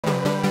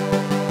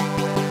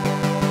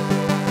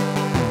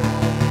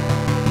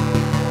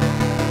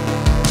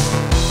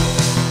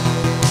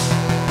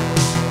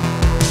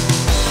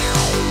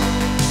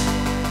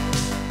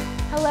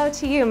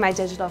you, my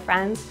digital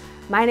friends.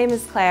 My name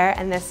is Claire,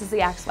 and this is the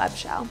Exweb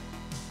Show.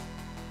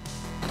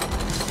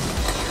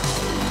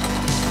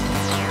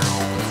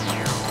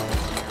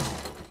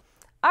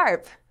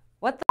 ARP.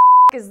 What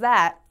the is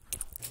that?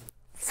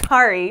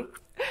 Sorry.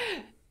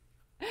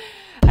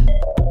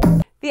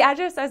 The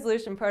Address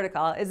Resolution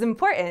Protocol is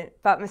important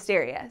but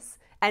mysterious.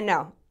 And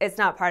no, it's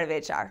not part of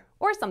HR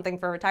or something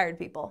for retired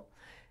people.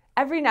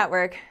 Every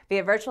network, be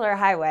it virtual or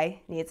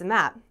highway, needs a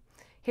map.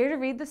 Here to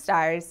read the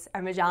stars,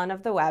 our Magellan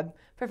of the web,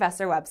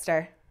 Professor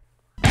Webster.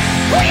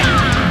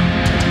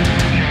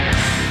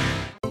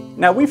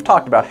 Now, we've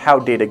talked about how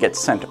data gets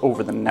sent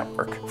over the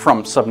network,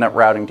 from subnet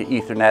routing to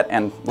Ethernet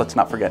and, let's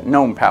not forget,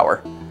 GNOME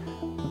power.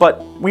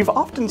 But we've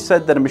often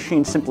said that a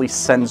machine simply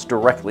sends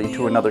directly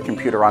to another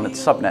computer on its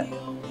subnet.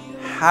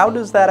 How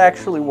does that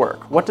actually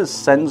work? What does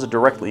sends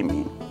directly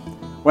mean?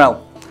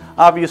 Well,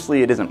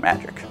 obviously it isn't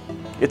magic.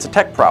 It's a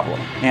tech problem,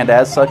 and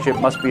as such it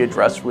must be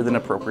addressed with an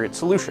appropriate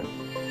solution.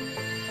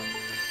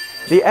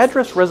 The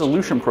Address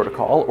Resolution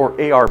Protocol, or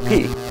ARP,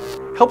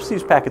 helps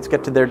these packets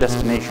get to their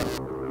destination.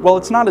 While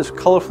it's not as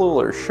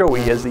colorful or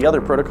showy as the other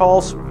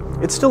protocols,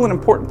 it's still an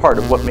important part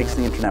of what makes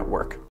the internet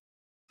work.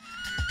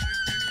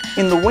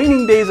 In the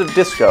waning days of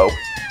disco,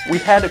 we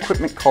had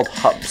equipment called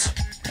hubs,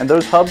 and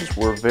those hubs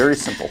were very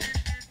simple.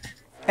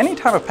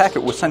 Anytime a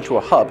packet was sent to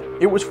a hub,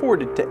 it was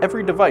forwarded to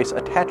every device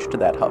attached to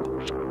that hub.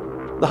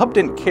 The hub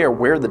didn't care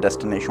where the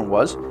destination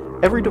was.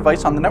 Every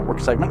device on the network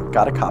segment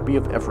got a copy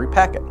of every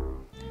packet.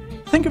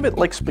 Think of it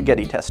like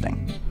spaghetti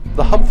testing.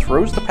 The hub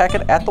throws the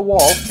packet at the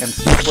wall and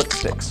sees what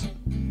sticks.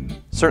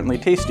 Certainly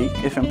tasty,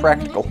 if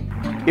impractical.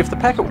 If the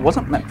packet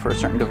wasn't meant for a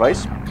certain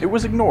device, it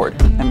was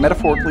ignored and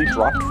metaphorically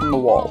dropped from the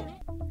wall.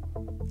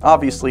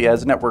 Obviously,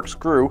 as networks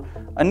grew,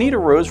 a need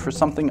arose for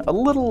something a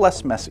little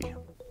less messy.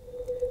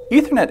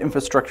 Ethernet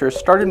infrastructure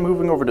started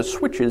moving over to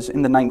switches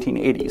in the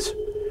 1980s.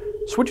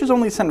 Switches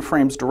only send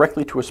frames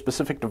directly to a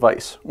specific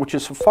device, which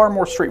is a far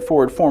more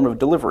straightforward form of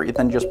delivery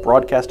than just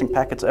broadcasting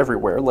packets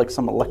everywhere like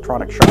some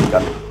electronic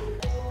shotgun.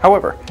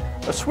 However,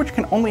 a switch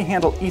can only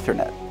handle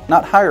Ethernet,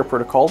 not higher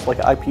protocols like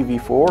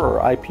IPv4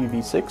 or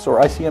IPv6 or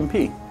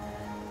ICMP.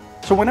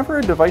 So whenever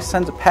a device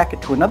sends a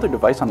packet to another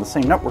device on the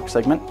same network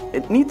segment,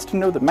 it needs to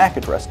know the MAC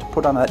address to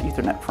put on that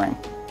Ethernet frame.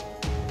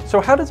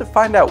 So how does it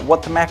find out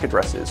what the MAC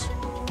address is?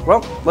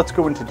 Well, let's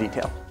go into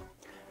detail.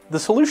 The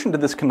solution to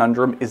this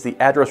conundrum is the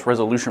Address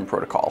Resolution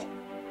Protocol.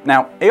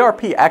 Now,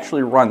 ARP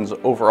actually runs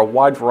over a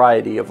wide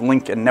variety of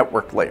link and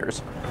network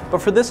layers,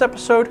 but for this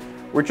episode,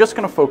 we're just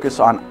going to focus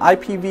on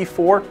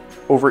IPv4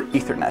 over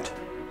Ethernet.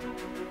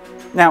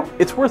 Now,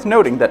 it's worth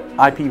noting that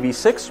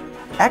IPv6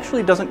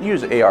 actually doesn't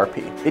use ARP.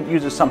 It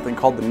uses something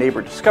called the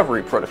Neighbor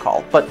Discovery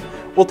Protocol, but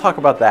we'll talk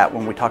about that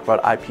when we talk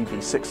about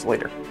IPv6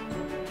 later.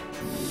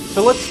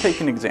 So let's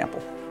take an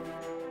example.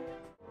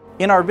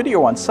 In our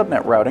video on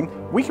subnet routing,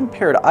 we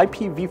compared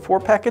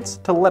IPv4 packets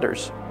to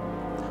letters.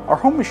 Our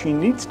home machine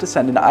needs to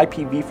send an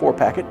IPv4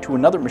 packet to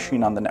another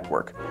machine on the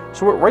network,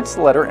 so it writes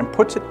the letter and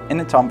puts it in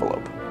its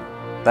envelope.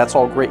 That's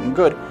all great and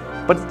good,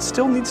 but it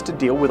still needs to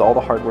deal with all the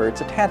hardware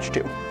it's attached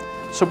to.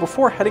 So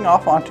before heading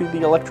off onto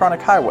the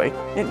electronic highway,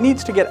 it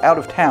needs to get out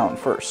of town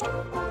first.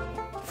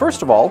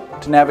 First of all,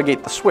 to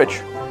navigate the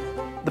switch,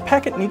 the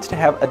packet needs to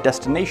have a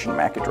destination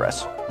MAC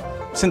address.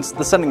 Since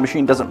the sending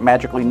machine doesn't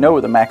magically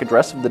know the MAC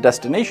address of the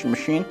destination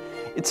machine,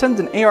 it sends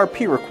an ARP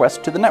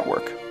request to the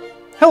network.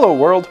 Hello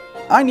world,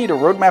 I need a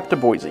roadmap to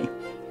Boise.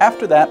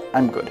 After that,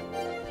 I'm good.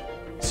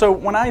 So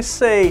when I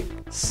say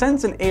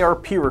sends an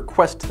ARP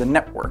request to the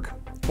network,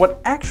 what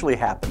actually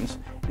happens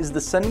is the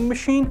sending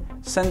machine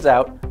sends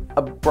out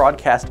a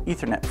broadcast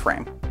Ethernet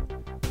frame.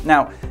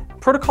 Now,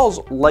 protocols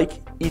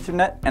like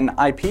Ethernet and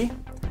IP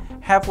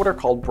have what are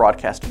called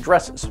broadcast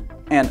addresses,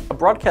 and a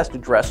broadcast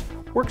address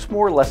works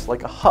more or less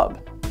like a hub.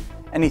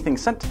 Anything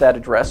sent to that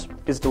address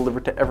is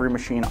delivered to every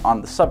machine on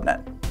the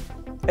subnet.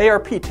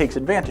 ARP takes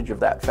advantage of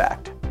that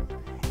fact.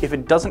 If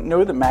it doesn't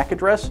know the MAC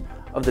address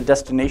of the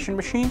destination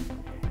machine,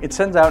 it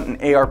sends out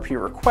an ARP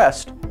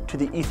request to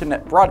the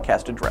Ethernet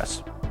broadcast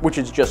address, which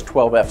is just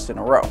 12 Fs in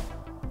a row.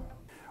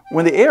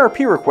 When the ARP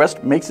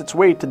request makes its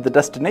way to the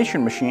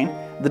destination machine,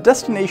 the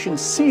destination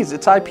sees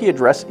its IP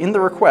address in the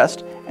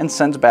request and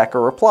sends back a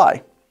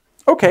reply.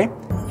 Okay,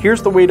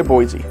 here's the way to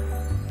Boise.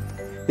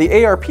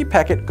 The ARP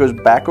packet goes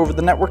back over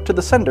the network to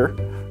the sender,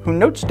 who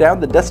notes down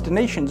the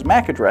destination's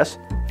MAC address,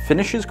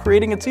 finishes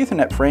creating its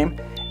Ethernet frame,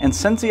 and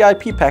sends the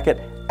IP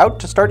packet out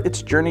to start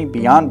its journey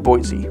beyond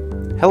Boise.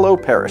 Hello,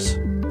 Paris.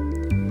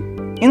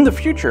 In the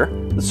future,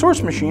 the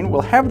source machine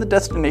will have the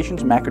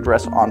destination's MAC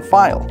address on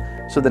file,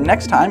 so the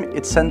next time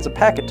it sends a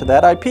packet to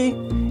that IP,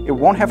 it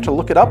won't have to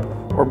look it up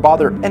or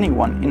bother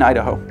anyone in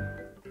Idaho.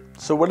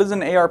 So what does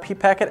an ARP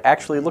packet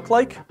actually look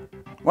like?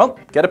 Well,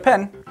 get a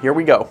pen, here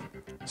we go.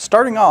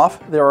 Starting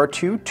off, there are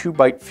two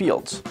 2-byte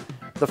fields.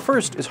 The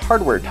first is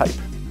hardware type,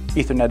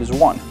 Ethernet is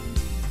 1.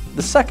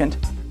 The second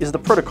is the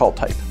protocol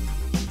type,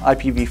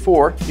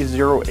 IPv4 is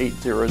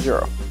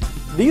 0800.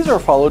 These are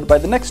followed by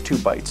the next 2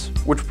 bytes,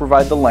 which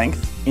provide the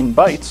length, in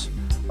bytes,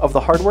 of the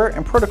hardware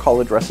and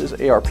protocol addresses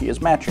ARP is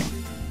matching.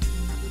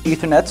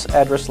 Ethernet's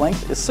address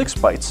length is 6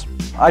 bytes.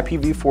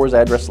 IPv4's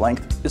address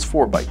length is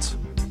 4 bytes.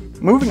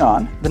 Moving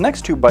on, the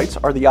next 2 bytes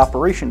are the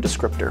operation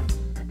descriptor.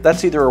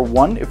 That's either a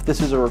 1 if this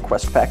is a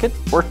request packet,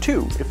 or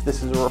 2 if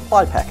this is a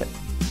reply packet.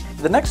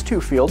 The next 2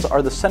 fields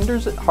are the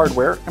sender's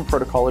hardware and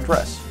protocol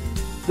address.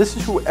 This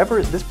is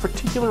whoever this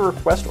particular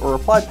request or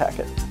reply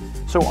packet.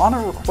 So on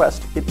a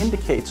request, it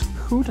indicates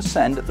who to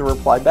send the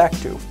reply back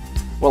to,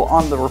 while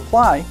on the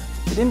reply,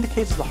 it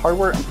indicates the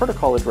hardware and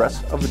protocol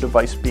address of the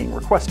device being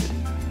requested.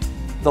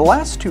 The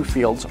last 2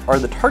 fields are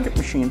the target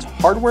machine's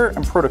hardware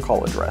and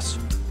protocol address.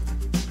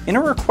 In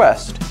a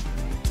request,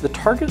 the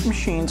target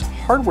machine's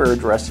hardware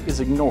address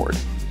is ignored,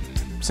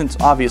 since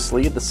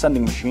obviously the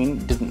sending machine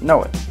didn't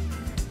know it.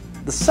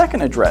 The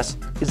second address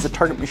is the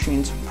target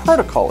machine's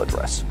protocol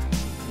address.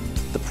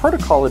 The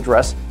protocol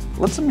address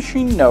lets the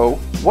machine know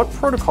what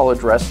protocol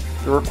address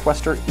the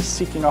requester is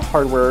seeking a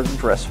hardware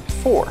address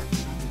for.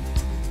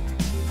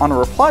 On a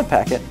reply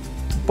packet,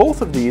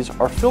 both of these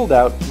are filled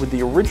out with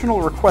the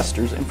original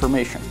requester's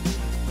information.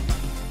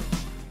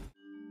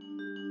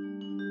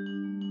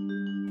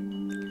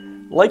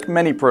 Like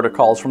many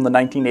protocols from the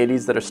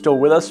 1980s that are still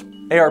with us,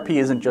 ARP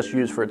isn't just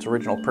used for its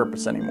original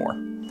purpose anymore.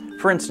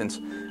 For instance,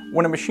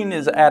 when a machine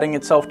is adding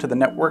itself to the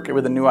network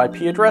with a new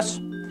IP address,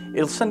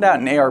 it'll send out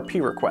an ARP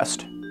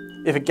request.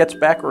 If it gets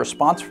back a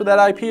response for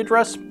that IP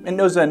address, it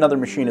knows that another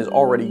machine is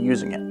already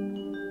using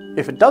it.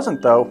 If it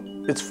doesn't though,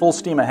 it's full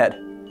steam ahead.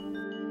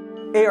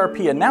 ARP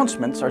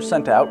announcements are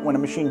sent out when a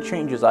machine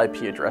changes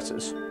IP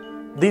addresses.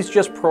 These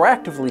just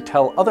proactively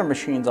tell other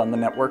machines on the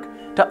network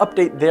to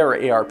update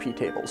their ARP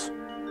tables.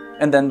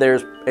 And then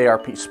there's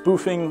ARP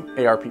spoofing,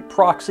 ARP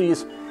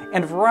proxies,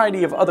 and a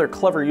variety of other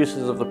clever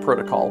uses of the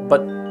protocol,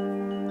 but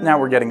now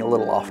we're getting a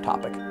little off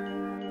topic.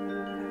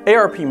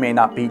 ARP may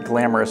not be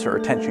glamorous or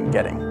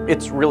attention-getting.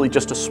 It's really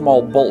just a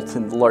small bolt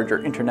in the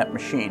larger internet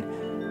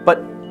machine.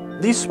 But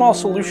these small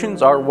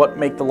solutions are what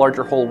make the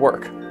larger whole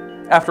work.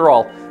 After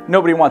all,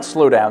 nobody wants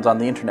slowdowns on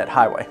the internet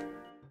highway.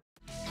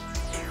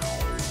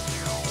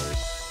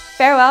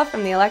 Farewell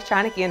from the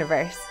electronic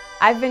universe.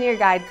 I've been your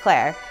guide,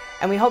 Claire,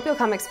 and we hope you'll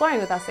come exploring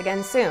with us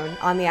again soon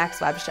on the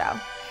Exweb show.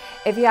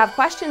 If you have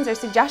questions or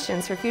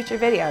suggestions for future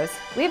videos,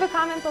 leave a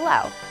comment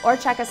below or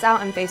check us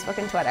out on Facebook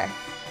and Twitter.